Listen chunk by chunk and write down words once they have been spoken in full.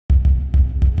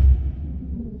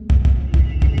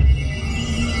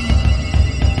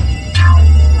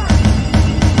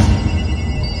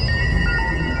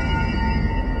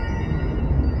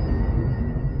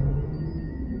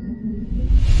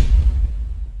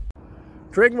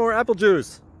Drink more apple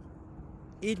juice.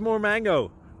 Eat more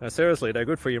mango. Seriously, they're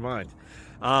good for your mind.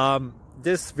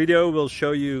 This video will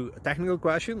show you a technical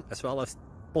question as well as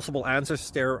possible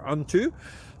answers thereunto.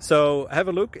 So have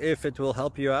a look if it will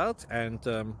help you out, and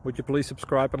would you please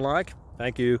subscribe and like?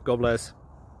 Thank you. God bless.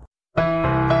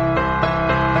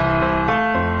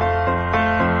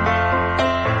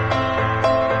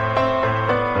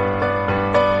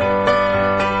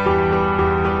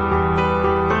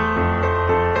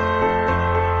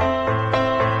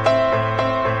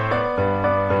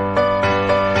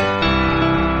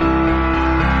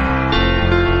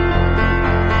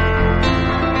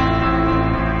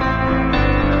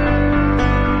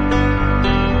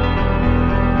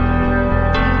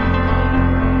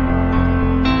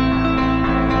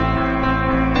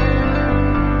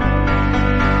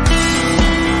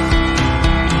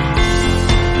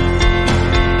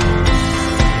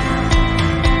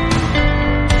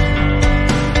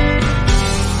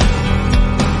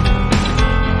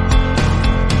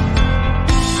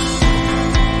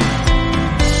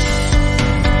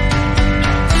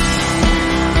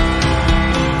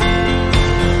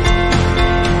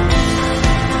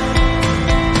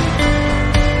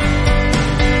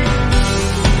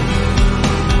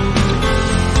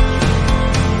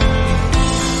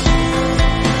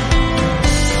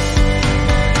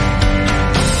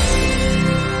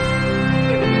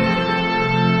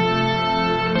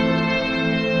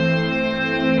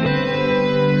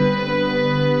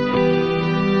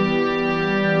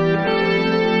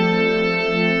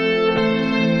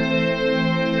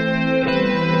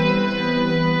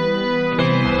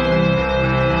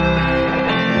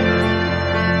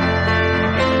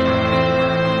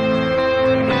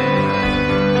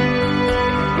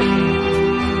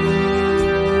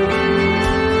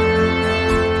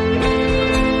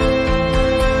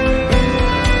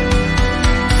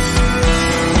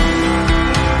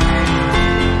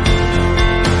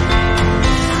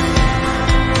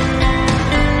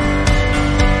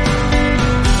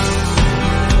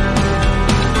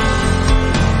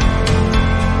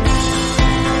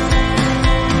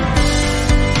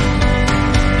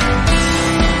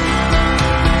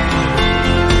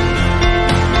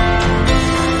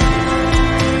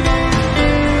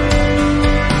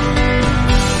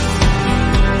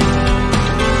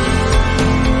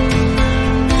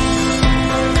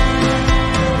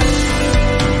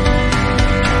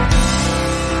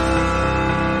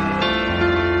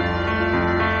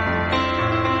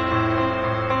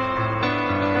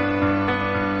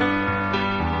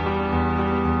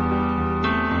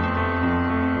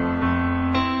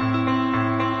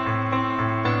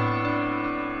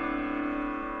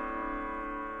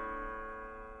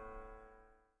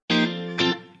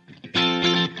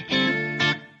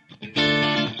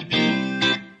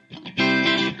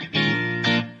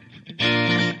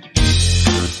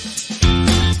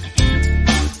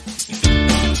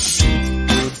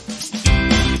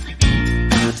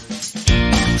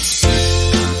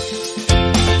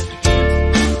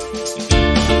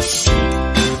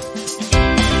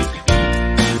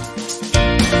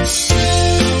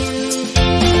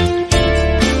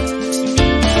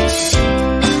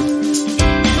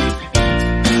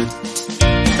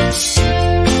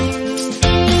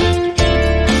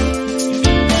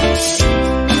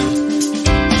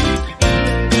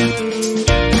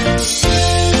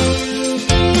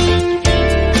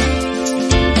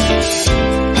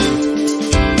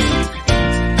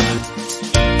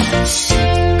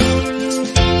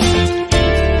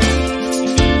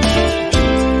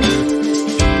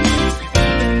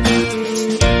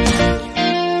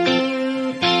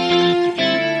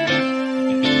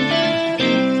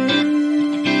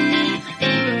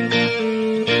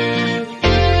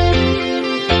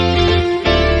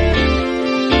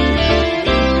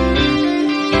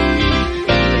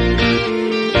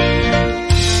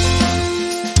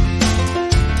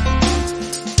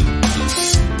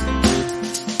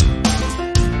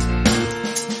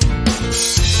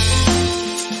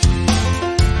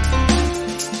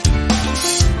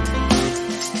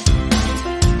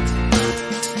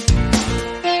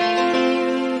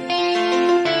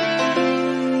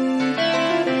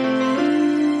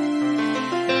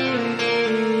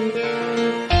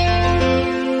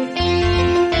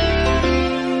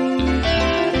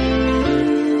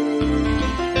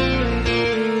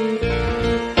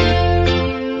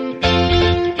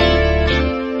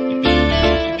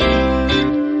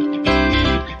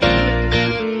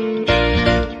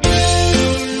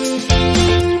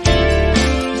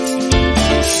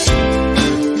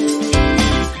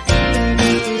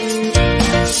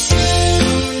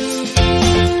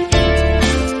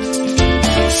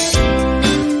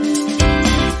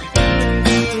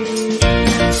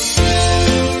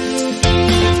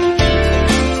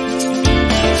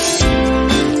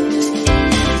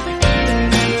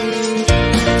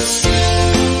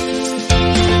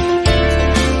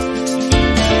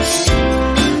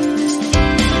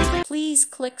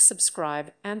 click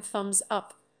subscribe and thumbs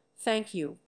up. Thank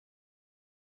you.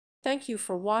 Thank you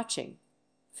for watching.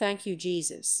 Thank you,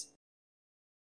 Jesus.